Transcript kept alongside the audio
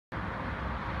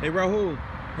Hey Rahul,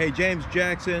 hey James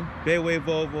Jackson, Bayway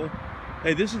Volvo.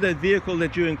 Hey, this is that vehicle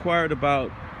that you inquired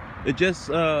about. It just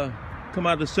come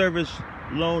out of service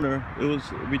loaner. It was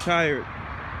retired.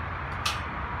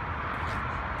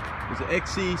 It's an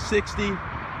XC60,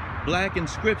 black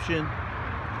inscription.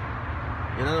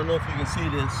 And I don't know if you can see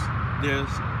this. There's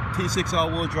T6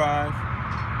 all-wheel drive,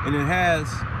 and it has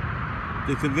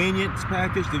the convenience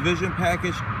package, the vision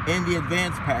package, and the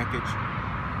advanced package.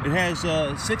 It has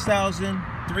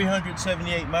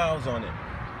 6,378 miles on it.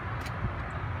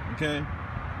 Okay,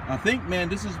 I think, man,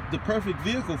 this is the perfect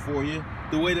vehicle for you.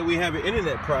 The way that we have it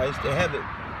internet priced, they have it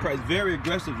priced very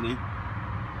aggressively.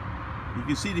 You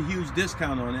can see the huge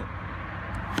discount on it.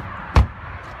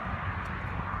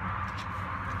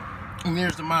 And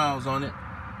there's the miles on it.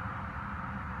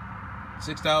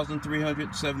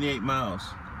 6,378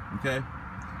 miles. Okay.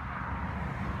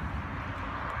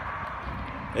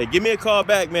 Hey, give me a call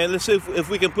back, man. Let's see if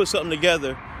we can put something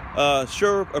together.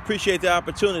 Sure appreciate the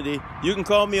opportunity. You can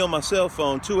call me on my cell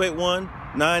phone,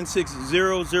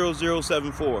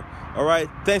 281-960-0074. All right.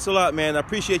 Thanks a lot, man. I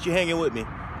appreciate you hanging with me.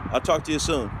 I'll talk to you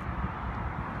soon.